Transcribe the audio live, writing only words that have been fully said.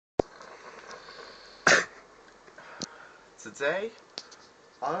Today,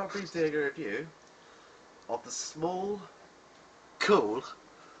 I'll be doing a review of the small, cool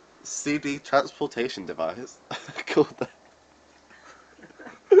CD transportation device called the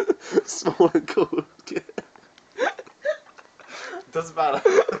small and cool. Doesn't matter.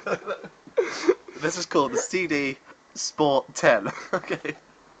 This is called the CD Sport 10. Okay.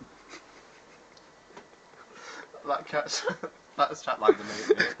 That catch. That strapline's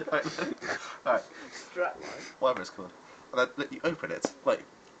amazing. Alright. Strapline? Whatever it's called. And then you open it. Like,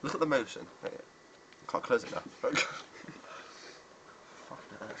 look at the motion. Wait, can't close it now. Okay.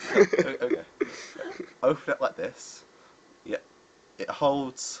 Open it like this. Yeah. It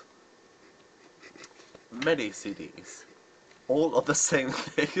holds many CDs. All of the same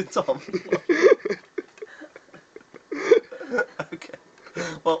thing, Tom. Okay.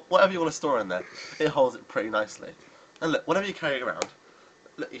 Well, whatever you want to store in there, it holds it pretty nicely. And look, whatever you carry it around,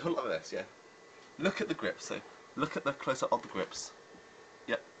 look, you hold it like this, yeah? Look at the grips, so look at the close-up of the grips.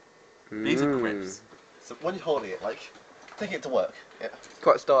 Yep. These are grips. So when you're holding it, like, taking it to work. Yeah.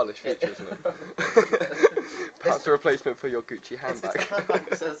 Quite a stylish feature, isn't it? Perhaps a replacement for your Gucci handbag. It's a handbag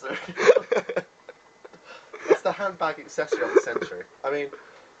accessory. It's the handbag accessory of the century. I mean,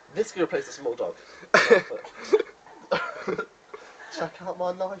 this could replace a small dog. Check out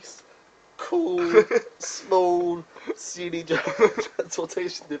my nice, cool, small CD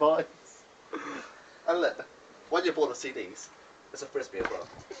transportation device. And look, when you're bored of CDs, it's a frisbee as well.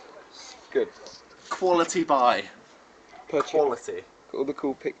 Good. Quality buy. Quality. All the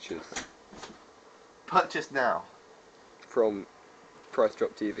cool pictures Purchase now. from Price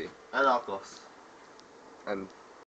Drop TV And Argos. and